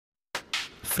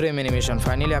Frame animation.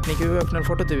 Finally আপনি কীভাবে আপনার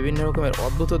ফটোতে বিভিন্ন রকমের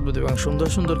অদ্ভুত এবং সুন্দর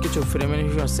সুন্দর কিছু ফ্রেম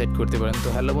অ্যানিমেশন সেট করতে পারেন। তো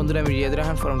হ্যালো বন্ধুরা, আমি রিয়াদ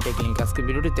রাহান ফ্রম টেকনিক। আজকে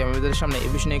ভিডিওটিতে আমি আপনাদের সামনে এই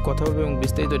বিষয় নিয়ে কথা বলবো এবং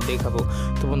বিস্তারিত দেখাবো।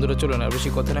 তো বন্ধুরা চলুন আর বেশি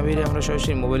কথা না বেরিয়ে আমরা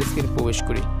সরাসরি মোবাইল স্ক্রিনে প্রবেশ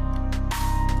করি।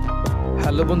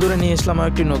 হ্যালো বন্ধুরা, নিয়ে আসলাম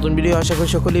একটি নতুন ভিডিও। আশা করি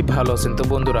সকলেই ভালো আছেন। তো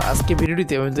বন্ধুরা আজকে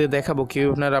ভিডিওটিতে আমি দেখাবো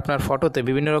কীভাবে আপনার ফটোতে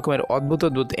বিভিন্ন রকমের অদ্ভুত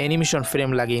অ্যানিমেশন ফ্রেম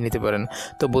লাগিয়ে নিতে পারেন।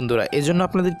 তো বন্ধুরা এর জন্য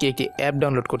আপনাদেরকে একটি অ্যাপ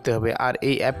ডাউনলোড করতে হবে, আর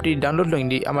এই অ্যাপটির ডাউনলোড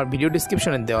লিঙ্কটি আমার ভিডিও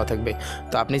ডিসক্রিপশনে দেওয়া থাকবে।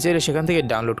 তো আপনি চাইলে সেখান থেকে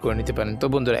ডাউনলোড করে নিতে পারেন। তো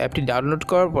বন্ধুরা অ্যাপটি ডাউনলোড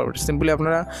করার পর সিম্পলি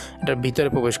আপনারা এটার ভিতরে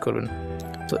প্রবেশ করবেন।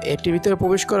 তো এটির ভিতরে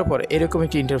প্রবেশ করার পর এরকম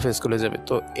একটি ইন্টারফেস খুলে যাবে।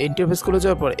 তো ইন্টারফেস খুলে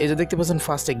যাওয়ার পর এই যে দেখতে পাচ্ছেন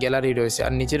ফার্স্টে গ্যালারি রয়েছে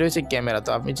আর নিচে রয়েছে ক্যামেরা। তো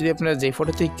আপনি যদি আপনার যে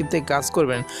ফটো থেকে কাজ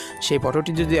করবেন সেই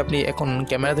ফটোটি যদি আপনি এখন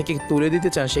ক্যামেরা থেকে তুলে দিতে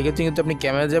চান সেক্ষেত্রে কিন্তু আপনি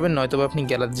ক্যামেরা যাবেন, নয়তো আপনি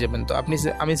গ্যালারি যাবেন। তো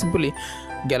আমি সিম্পলি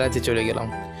গ্যালারিতে চলে গেলাম।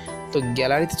 তো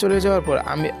গ্যালারিতে চলে যাওয়ার পর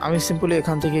আমি সিম্পলি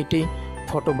এখান থেকে একটি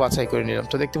ফটো বাছাই করে নিলাম।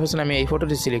 তো দেখতে পাচ্ছেন আমি এই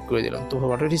ফটোটি সিলেক্ট করে দিলাম। তো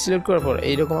ফটোটি সিলেক্ট করার পর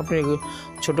এইরকম আপনি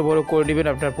ছোটো বড়ো করে নেবেন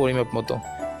আপনার পরিমাপ মতো।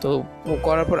 তো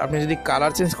করার পর আপনি যদি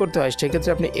কালার চেঞ্জ করতে হয় সেক্ষেত্রে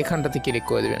আপনি এখানটাতে ক্লিক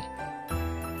করে দেবেন।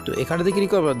 তো এখানটাতে ক্লিক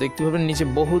করার পর দেখতে পাবেন নিচে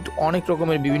অনেক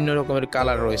রকমের বিভিন্ন রকমের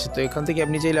কালার রয়েছে। তো এখান থেকে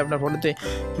আপনি চাইলে আপনার ফটোতে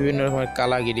বিভিন্ন রকমের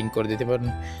কালার গ্রেডিং করে দিতে পারেন।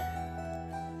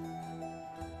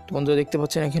 বন্ধুরা দেখতে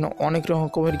পাচ্ছেন এখানে অনেক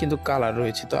রকমের কিন্তু কালার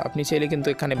রয়েছে। তো আপনি চাইলে কিন্তু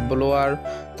এখানে ব্লোয়ার,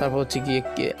 তারপর হচ্ছে কি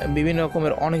বিভিন্ন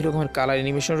রকমের অনেক রকমের কালার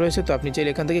অ্যানিমেশন রয়েছে। তো আপনি চাইলে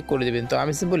এখান থেকে করে দেবেন। তো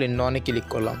আমি সিম্পলি ননে ক্লিক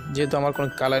করলাম, যেহেতু আমার কোনো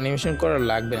কালার অ্যানিমেশন করা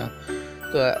লাগবে না।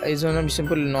 তো এই জন্য আমি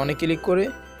সিম্পলি ননে ক্লিক করে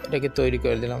এটাকে তৈরি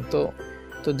করে দিলাম।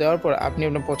 তো দেওয়ার পর আপনি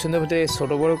আপনার পছন্দের মতো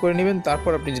ছোটো বড়ো করে নেবেন।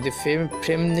 তারপর আপনি যদি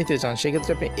ফ্রেম নিতে চান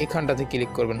সেক্ষেত্রে আপনি এখানটাতে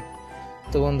ক্লিক করবেন।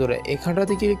 তো বন্ধুরা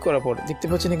এখানটাতে ক্লিক করার পর দেখতে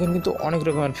পাচ্ছেন এখানে কিন্তু অনেক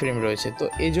রকমের ফ্রেম রয়েছে। তো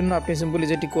এই জন্য আপনি সিম্পলি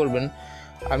যেটি করবেন,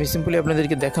 আমি সিম্পলি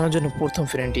আপনাদেরকে দেখানোর জন্য প্রথম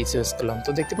ফ্রেমটি চয়েস করলাম। তো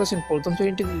দেখতে পাচ্ছেন প্রথম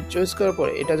ফ্রেমটি চয়েস করার পর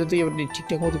এটা যদি আপনি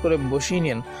ঠিকঠাক মতো করে বসিয়ে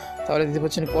নেন তাহলে দেখতে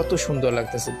পাচ্ছেন কত সুন্দর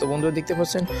লাগতেছে। তো বন্ধুরা দেখতে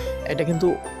পাচ্ছেন এটা কিন্তু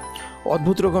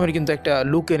অদ্ভুত রকমের কিন্তু একটা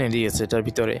লুক এনে দিয়েছে এটার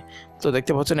ভিতরে। তো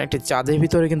দেখতে পাচ্ছেন একটি চাঁদের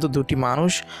ভিতরে কিন্তু দুটি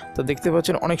মানুষ। তো দেখতে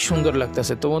পাচ্ছেন অনেক সুন্দর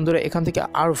লাগতেছে। তো বন্ধুরা এখান থেকে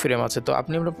আরও ফ্রেম আছে। তো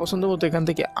আপনি আপনার পছন্দ মতো এখান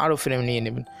থেকে আরও ফ্রেম নিয়ে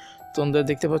নেবেন। তো বন্ধুরা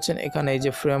দেখতে পাচ্ছেন এখানে এই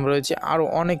যে ফ্রেম রয়েছে আরও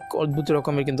অনেক অদ্ভুত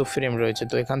রকমের কিন্তু ফ্রেম রয়েছে।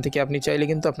 তো এখান থেকে আপনি চাইলে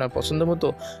কিন্তু আপনার পছন্দ মতো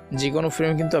যে কোনো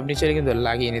ফ্রেম কিন্তু আপনি চাইলে কিন্তু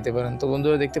লাগিয়ে নিতে পারেন। তো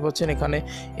বন্ধুরা দেখতে পাচ্ছেন এখানে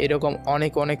এরকম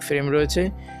অনেক ফ্রেম রয়েছে।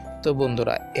 তো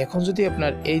বন্ধুরা এখন যদি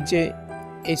আপনার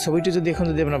এই ছবিটি যদি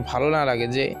আপনার ভালো না লাগে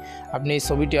যে আপনি এই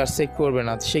ছবিটি আর সেভ করবেন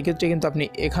না, সেক্ষেত্রে কিন্তু আপনি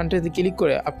এখানটাতে ক্লিক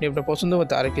করে আপনি আপনার পছন্দ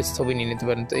মতো আরেকটি ছবি নিয়ে নিতে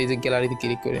পারেন। তো এই যে গ্যালারিতে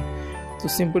ক্লিক করে তো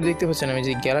সিম্পল দেখতে পাচ্ছেন আমি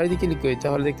যে গ্যালারিতে ক্লিক করি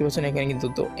তাহলে দেখতে পাচ্ছেন এখানে কিন্তু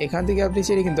তো এখান থেকে আপনি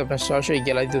চাইলে কিন্তু আপনার সরাসরি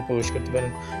গ্যালারিতে প্রবেশ করতে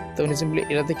পারেন। তো আপনি সিম্পলি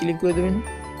এটাতে ক্লিক করে দেবেন।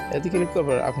 এতে ক্লিক করার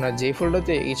পর আপনার যেই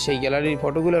ফোল্ডারতে সেই গ্যালারির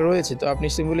ফটোগুলো রয়েছে তো আপনি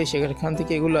সিম্পলি সেখান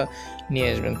থেকে এগুলো নিয়ে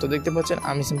আসবেন। তো দেখতে পাচ্ছেন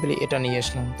আমি সিম্পলি এটা নিয়ে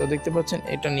আসলাম। তো দেখতে পাচ্ছেন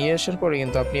এটা নিয়ে আসার পরে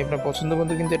কিন্তু আপনি আপনার পছন্দ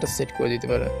মতো কিন্তু এটা সেট করে দিতে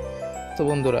পারেন। তো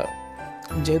বন্ধুরা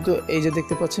যেহেতু এই যে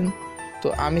দেখতে পাচ্ছেন, তো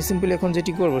আমি সিম্পলি এখন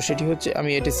যেটি করব সেটি হচ্ছে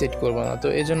আমি এটি সেট করব না। তো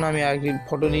এই জন্য আমি আরেকটি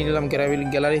ফটো নিয়ে নিলাম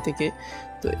গ্যালারি থেকে।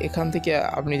 তো এখান থেকে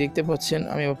আপনি দেখতে পাচ্ছেন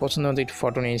আমি আমার পছন্দ মতো একটি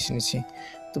ফটো নিয়ে এসেছি।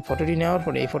 তো ফটোটি নেওয়ার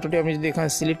পরে এই ফটোটি আমি যদি এখানে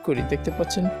সিলেক্ট করি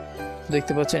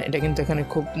দেখতে পাচ্ছেন এটা কিন্তু এখানে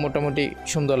খুব মোটামুটি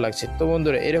সুন্দর লাগছে। তো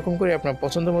বন্ধুরা এরকম করে আপনার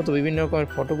পছন্দ মতো বিভিন্ন রকমের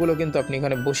ফটোগুলো কিন্তু আপনি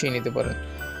এখানে বসিয়ে নিতে পারেন।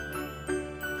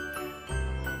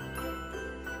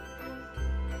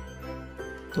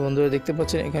 তো বন্ধুরা দেখতে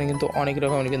পাচ্ছেন এখানে কিন্তু অনেক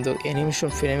রকমের কিন্তু অ্যানিমেশন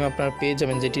ফ্রেম আপনারা পেয়ে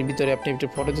যাবেন, যেটির ভিতরে আপনি একটি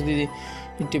ফটো যদি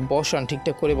বসান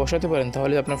ঠিকঠাক করে বসাতে পারেন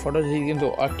তাহলে আপনার ফটোটি কিন্তু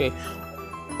একটা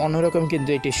অন্যরকম কিন্তু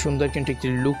এটি সুন্দর কিন্তু একটি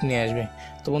লুক নিয়ে আসবে।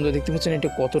 তো বন্ধুরা দেখতে পাচ্ছেন এটা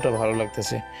কতটা ভালো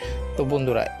লাগতেছে। তো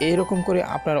বন্ধুরা এইরকম করে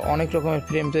আপনারা অনেক রকমের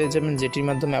ফ্রেম পেয়ে যাবেন, যেটির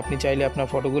মাধ্যমে আপনি চাইলে আপনার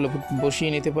ফটোগুলো বসিয়ে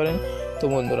নিতে পারেন। তো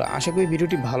বন্ধুরা আশা করি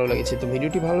ভিডিওটি ভালো লেগেছে। তো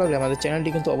ভিডিওটি ভালো লাগলে আমাদের চ্যানেলটি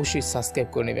কিন্তু অবশ্যই সাবস্ক্রাইব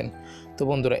করে নেবেন। তো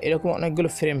বন্ধুরা এরকম অনেকগুলো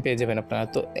ফ্রেম পেয়ে যাবেন আপনারা।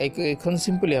 তো এখন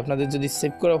সিম্পলি আপনাদের যদি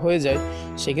সেভ করা হয়ে যায়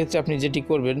সেক্ষেত্রে আপনি যেটি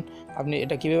করবেন, আপনি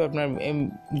এটা কীভাবে আপনার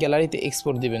গ্যালারিতে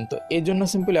এক্সপোর্ট দিবেন। তো এই জন্য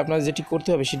সিম্পলি আপনার যেটি করতে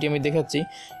হবে সেটি আমি দেখাচ্ছি।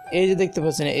 এই যে দেখতে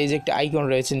পাচ্ছেন এই যে একটা আইকন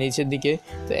রয়েছে নিচের দিকে,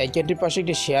 তো আইকনটির পাশে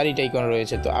একটি শেয়ার ইট আইকন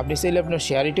রয়েছে। তো আপনি চাইলে আপনার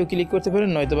শেয়ার ইটেও ক্লিক করতে পারেন,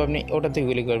 নয়তো আপনি ওটাতে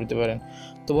ক্লিক করতে পারেন।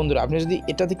 তো বন্ধুরা আপনি যদি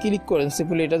এটাতে ক্লিক করেন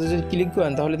সিম্পলি এটাতে যদি ক্লিক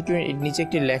করেন তাহলে কি নিচে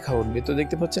একটি লেখা উঠবে। তো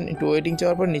দেখতে পাচ্ছেন একটু ওয়েটিং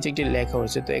চাওয়ার পর নিচে একটি লেখা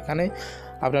হচ্ছে। তো এখানে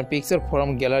আপনার পিকচার ফ্রম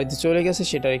গ্যালারিতে চলে গেছে,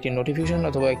 সেটার একটি নোটিফিকেশন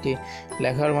অথবা একটি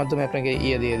লেখার মাধ্যমে আপনাকে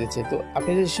দিয়ে দিচ্ছে। তো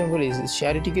আপনি যদি সিম্পলি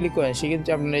শেয়ার ইটে ক্লিক করেন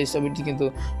সেক্ষেত্রে আপনার এই ছবিটি কিন্তু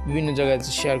বিভিন্ন জায়গায়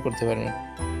শেয়ার করতে পারবেন।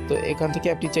 তো এখান থেকে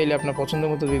আপনি চাইলে আপনার পছন্দ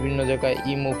মতো বিভিন্ন জায়গায়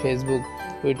ইমো, ফেসবুক,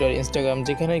 টুইটার, ইনস্টাগ্রাম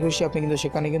যেখানে খুশি আপনি কিন্তু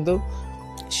সেখানে কিন্তু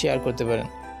শেয়ার করতে পারেন।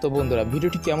 তো বন্ধুরা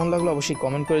ভিডিওটি কেমন লাগলো অবশ্যই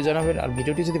কমেন্ট করে জানাবেন। আর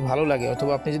ভিডিওটি যদি ভালো লাগে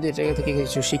অথবা আপনি যদি এটা থেকে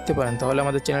কিছু শিখতে পারেন তাহলে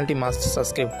আমাদের চ্যানেলটি মাস্ট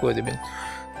সাবস্ক্রাইব করে দেবেন।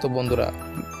 তো বন্ধুরা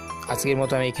আজকের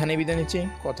মতো আমি এখানেই বিদায় নিচ্ছি,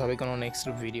 কথা হবে কোনো নেক্সট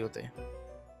ভিডিওতে।